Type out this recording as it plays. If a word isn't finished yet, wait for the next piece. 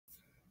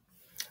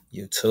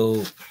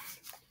YouTube.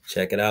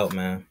 Check it out,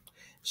 man.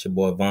 It's your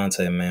boy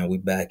Vontae, man. We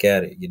back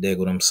at it. You dig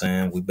what I'm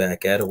saying? We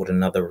back at it with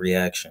another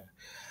reaction.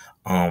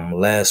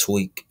 Last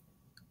week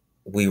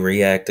we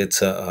reacted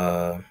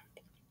to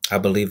I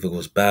believe it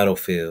was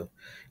Battlefield.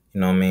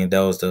 You know what I mean?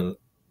 That was the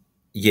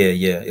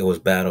it was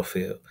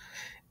Battlefield.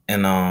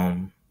 And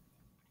a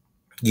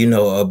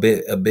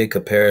big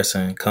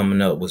comparison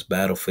coming up was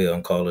Battlefield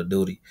and Call of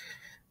Duty.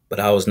 But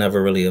I was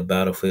never really a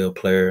Battlefield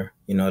player.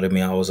 You know what I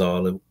mean? I was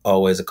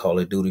always a Call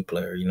of Duty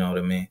player. You know what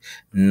I mean?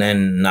 And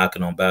then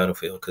knocking on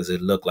Battlefield because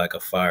it looked like a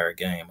fire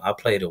game. I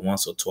played it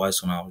once or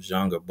twice when I was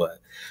younger, but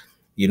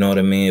you know what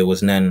I mean? It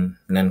was nothing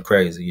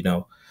crazy, you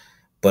know.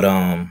 But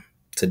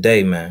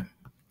today, man,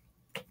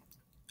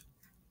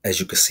 as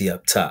you can see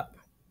up top,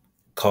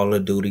 Call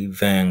of Duty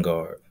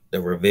Vanguard, the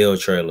reveal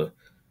trailer,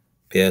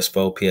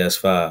 PS4,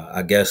 PS5.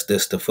 I guess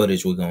this the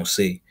footage we're gonna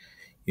see.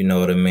 You know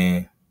what I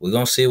mean? We're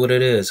gonna see what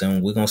it is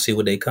and we're gonna see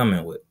what they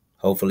coming with.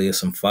 Hopefully it's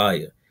some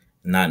fire,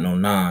 not no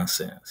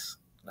nonsense.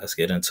 Let's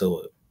get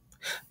into it.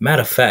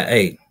 Matter of fact,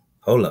 hey,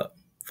 hold up.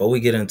 Before we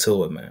get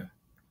into it, man.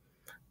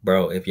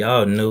 Bro, if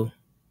y'all new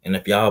and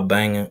if y'all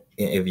bang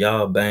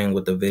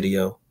with the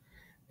video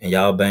and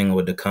y'all bang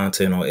with the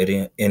content or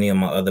any of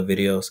my other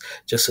videos,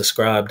 just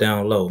subscribe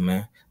down low,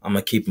 man. I'm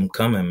gonna keep them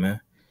coming,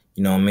 man.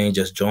 You know what I mean?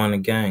 Just join the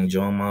gang,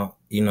 join my,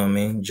 you know what I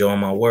mean? Join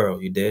my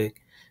world, you dig?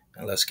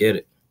 And let's get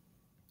it.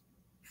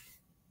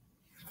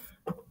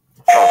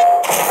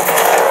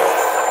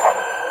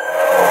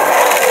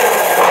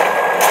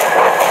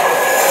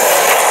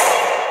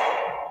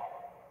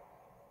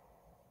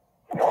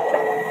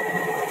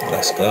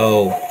 Let's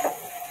go.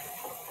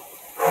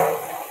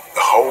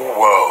 The whole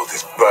world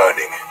is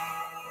burning.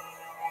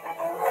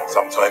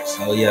 Sometimes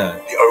the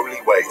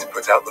only way to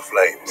put out the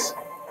flames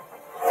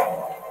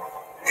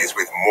is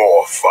with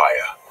more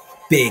fire.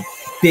 Big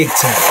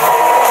time.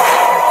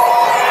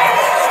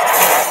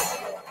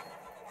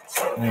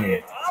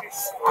 Man.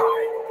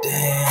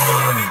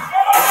 Damn.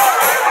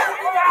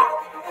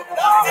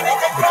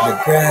 Look at the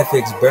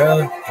graphics,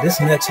 bro. This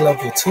next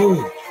level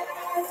too.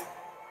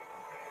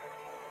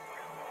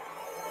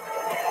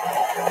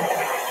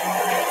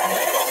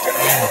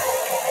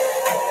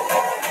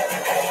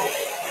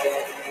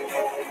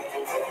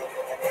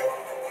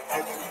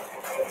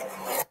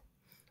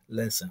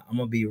 Listen, I'm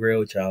gonna be real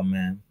with y'all,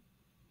 man.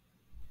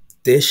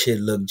 This shit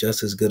look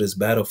just as good as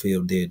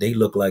Battlefield did. They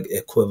look like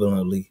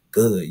equivalently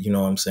good. You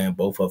know what I'm saying?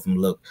 Both of them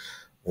look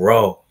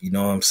raw. You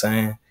know what I'm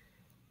saying?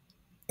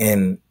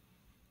 And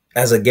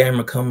as a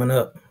gamer coming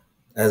up,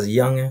 as a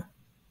youngin,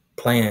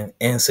 playing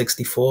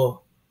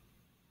N64,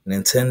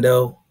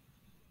 Nintendo,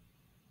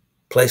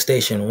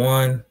 PlayStation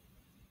 1,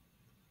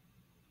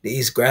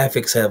 these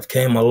graphics have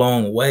came a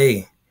long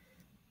way.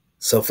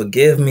 So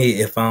forgive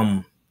me if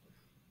I'm,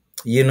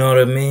 you know what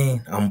I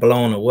mean? I'm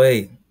blown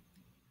away.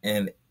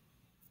 And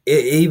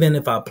even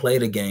if I play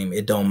the game,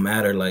 it don't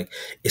matter. Like,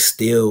 it's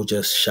still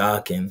just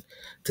shocking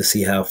to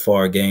see how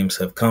far games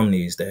have come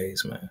these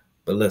days, man.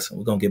 But listen,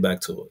 we're going to get back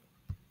to it.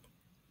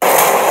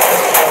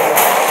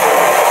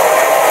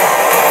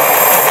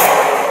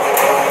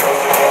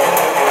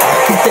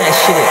 Look at that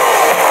shit.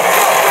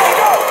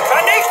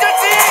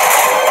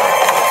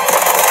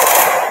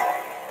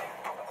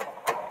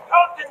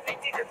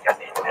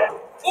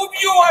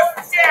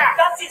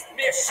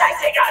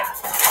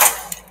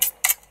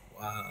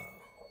 Wow.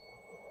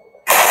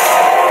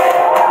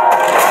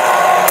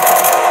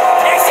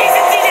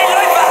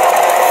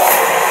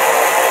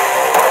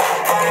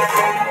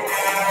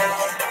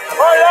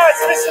 Right,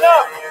 lads, listen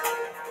up.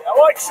 I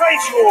might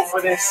trade you all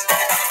for this.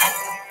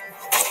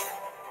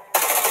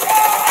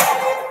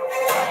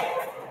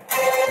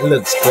 It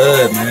looks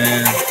good,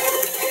 man.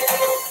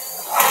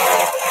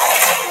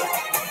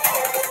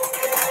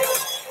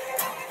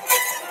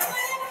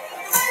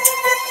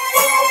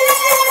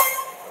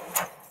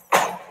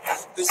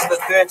 This is the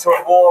theatre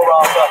of war,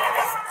 Arthur.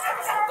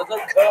 There's no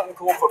curtain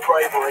call for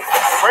bravery.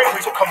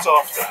 Bravery's what comes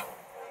after,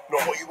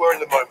 not what you were in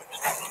the moment.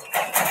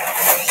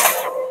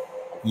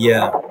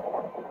 Yeah.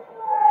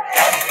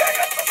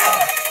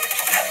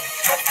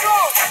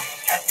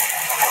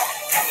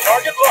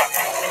 Target locked.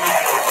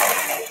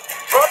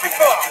 Dropping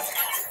bomb.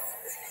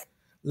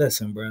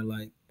 Listen, bro,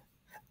 like,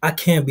 I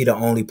can't be the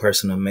only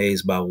person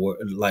amazed by what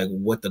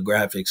the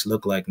graphics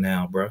look like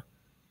now, bro.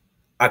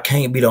 I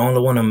can't be the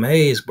only one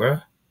amazed, bro.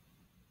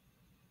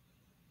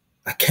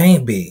 I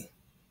can't be.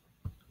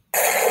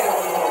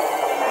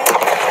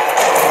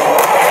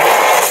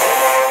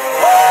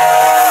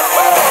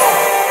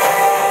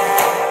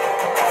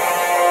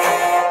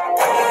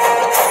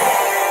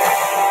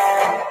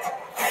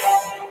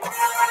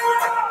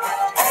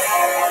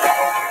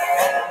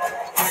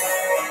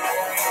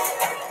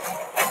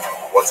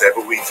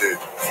 Whatever we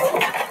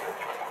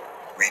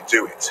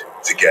do it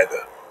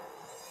together.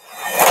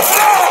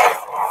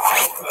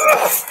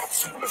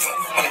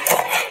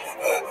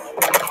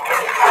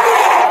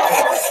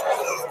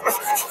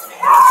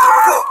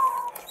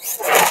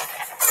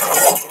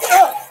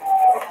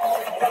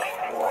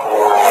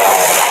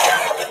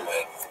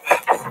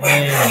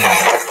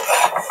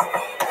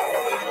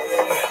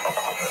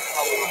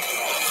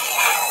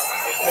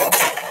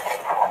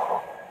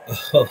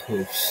 Oh,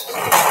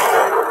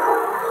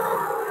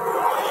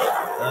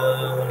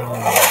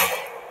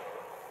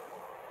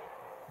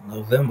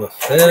 November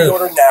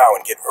Pre-order 5th. now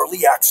and get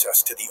early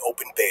access to the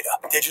open beta.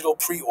 Digital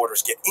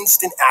pre-orders get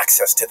instant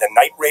access to the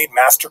Night Raid,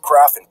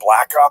 Mastercraft, and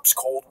Black Ops,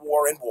 Cold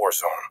War, and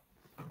Warzone.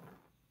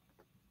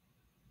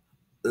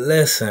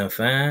 Listen,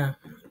 fam.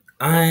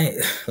 I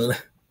ain't.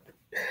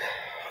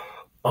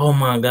 Oh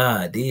my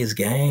God, these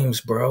games,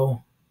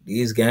 bro.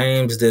 These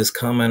games that's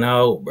coming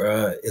out,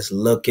 bro, it's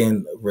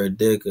looking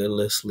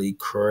ridiculously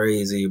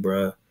crazy,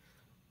 bro.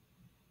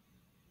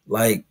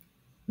 Like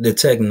the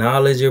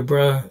technology,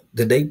 bro,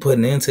 that they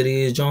putting into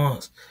these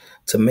joints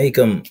to make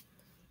them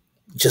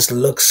just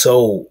look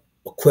so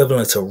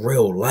equivalent to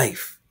real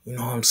life. You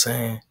know what I'm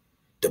saying?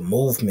 The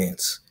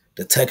movements,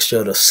 the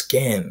texture of the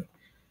skin,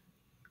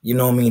 you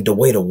know what I mean? The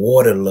way the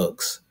water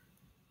looks,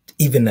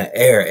 even the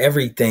air,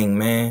 everything,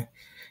 man.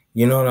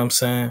 You know what I'm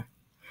saying?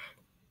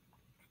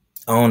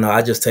 I don't know.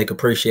 I just take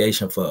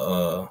appreciation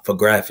for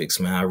graphics,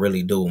 man. I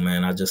really do,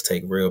 man. I just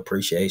take real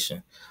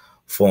appreciation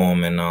for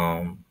them.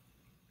 And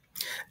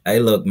hey,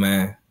 look,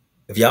 man.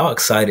 If y'all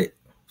excited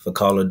for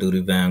Call of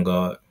Duty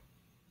Vanguard,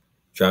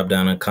 drop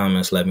down in the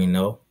comments. Let me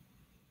know.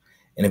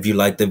 And if you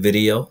like the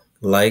video,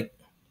 like.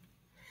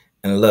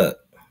 And look,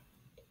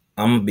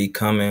 I'm gonna be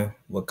coming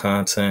with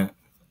content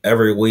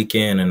every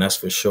weekend, and that's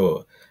for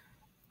sure.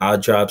 I'll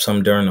drop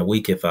some during the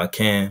week if I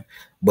can,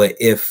 but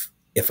if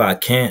I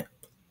can't,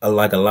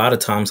 like a lot of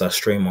times I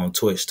stream on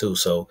Twitch too.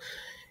 So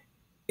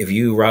if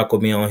you rock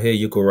with me on here,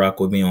 you can rock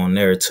with me on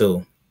there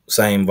too.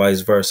 Same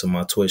vice versa.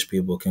 My Twitch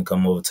people can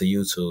come over to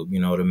YouTube. You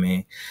know what I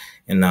mean?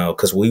 And now,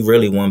 cause we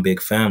really one big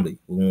family,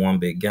 we one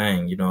big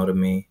gang. You know what I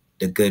mean?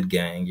 The good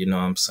gang. You know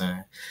what I'm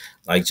saying?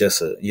 Like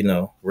just a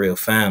real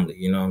family.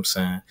 You know what I'm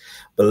saying?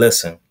 But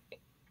listen,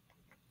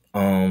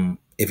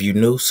 if you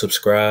new,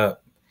 subscribe.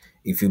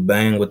 If you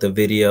bang with the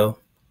video,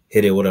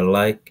 hit it with a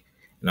like,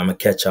 and I'm gonna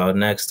catch y'all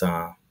next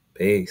time.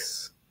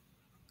 Peace.